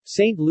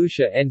St.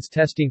 Lucia ends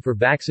testing for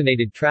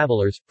vaccinated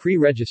travelers,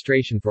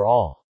 pre-registration for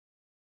all.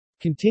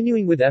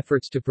 Continuing with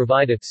efforts to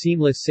provide a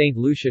seamless St.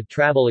 Lucia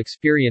travel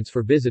experience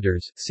for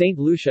visitors, St.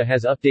 Lucia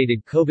has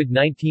updated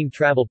COVID-19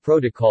 travel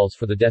protocols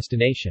for the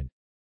destination.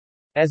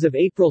 As of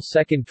April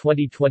 2,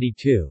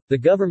 2022, the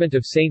government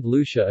of St.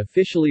 Lucia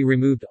officially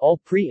removed all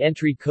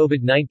pre-entry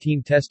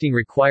COVID-19 testing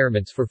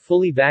requirements for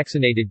fully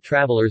vaccinated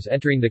travelers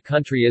entering the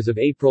country as of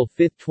April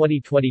 5,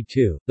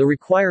 2022. The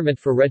requirement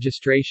for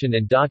registration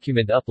and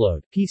document upload,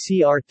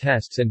 PCR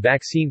tests and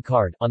vaccine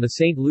card, on the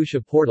St.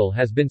 Lucia portal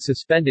has been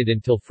suspended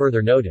until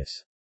further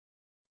notice.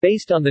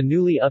 Based on the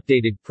newly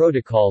updated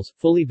protocols,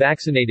 fully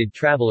vaccinated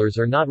travelers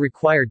are not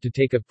required to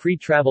take a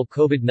pre-travel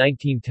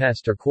COVID-19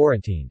 test or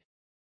quarantine.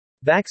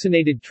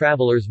 Vaccinated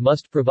travelers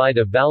must provide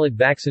a valid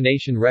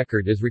vaccination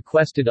record as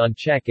requested on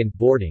check-in,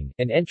 boarding,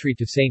 and entry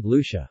to St.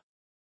 Lucia.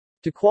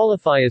 To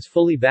qualify as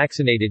fully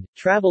vaccinated,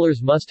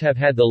 travelers must have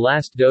had the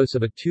last dose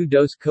of a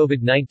 2-dose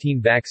COVID-19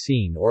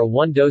 vaccine or a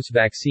 1-dose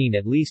vaccine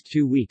at least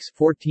 2 weeks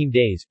 14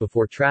 days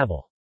before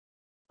travel.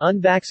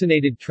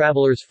 Unvaccinated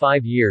travelers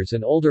 5 years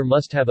and older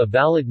must have a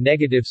valid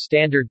negative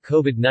standard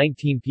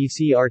COVID-19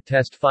 PCR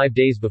test 5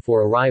 days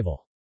before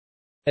arrival.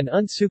 An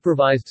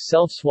unsupervised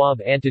self-swab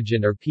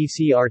antigen or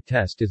PCR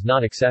test is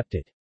not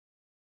accepted.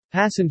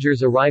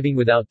 Passengers arriving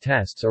without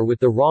tests or with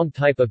the wrong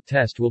type of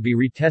test will be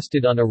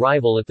retested on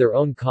arrival at their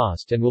own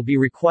cost and will be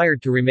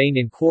required to remain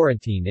in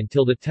quarantine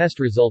until the test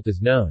result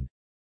is known.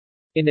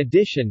 In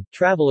addition,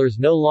 travelers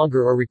no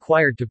longer are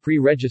required to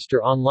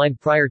pre-register online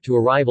prior to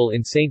arrival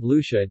in St.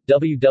 Lucia at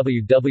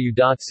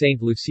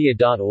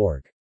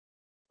www.stlucia.org.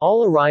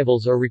 All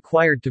arrivals are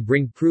required to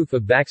bring proof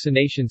of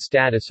vaccination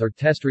status or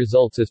test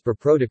results as per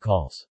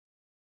protocols.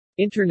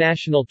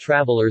 International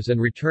travelers and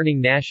returning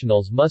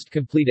nationals must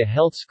complete a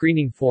health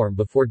screening form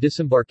before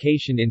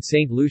disembarkation in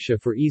St. Lucia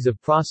for ease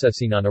of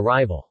processing on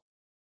arrival.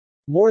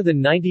 More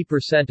than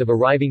 90% of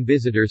arriving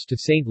visitors to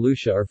St.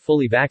 Lucia are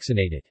fully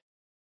vaccinated.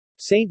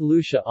 St.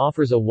 Lucia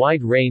offers a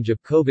wide range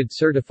of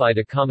COVID-certified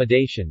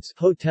accommodations,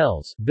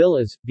 hotels,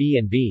 villas,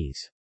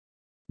 B&Bs.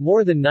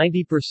 More than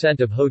 90%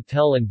 of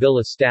hotel and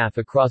villa staff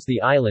across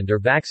the island are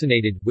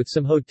vaccinated, with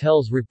some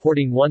hotels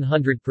reporting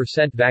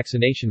 100%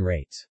 vaccination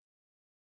rates.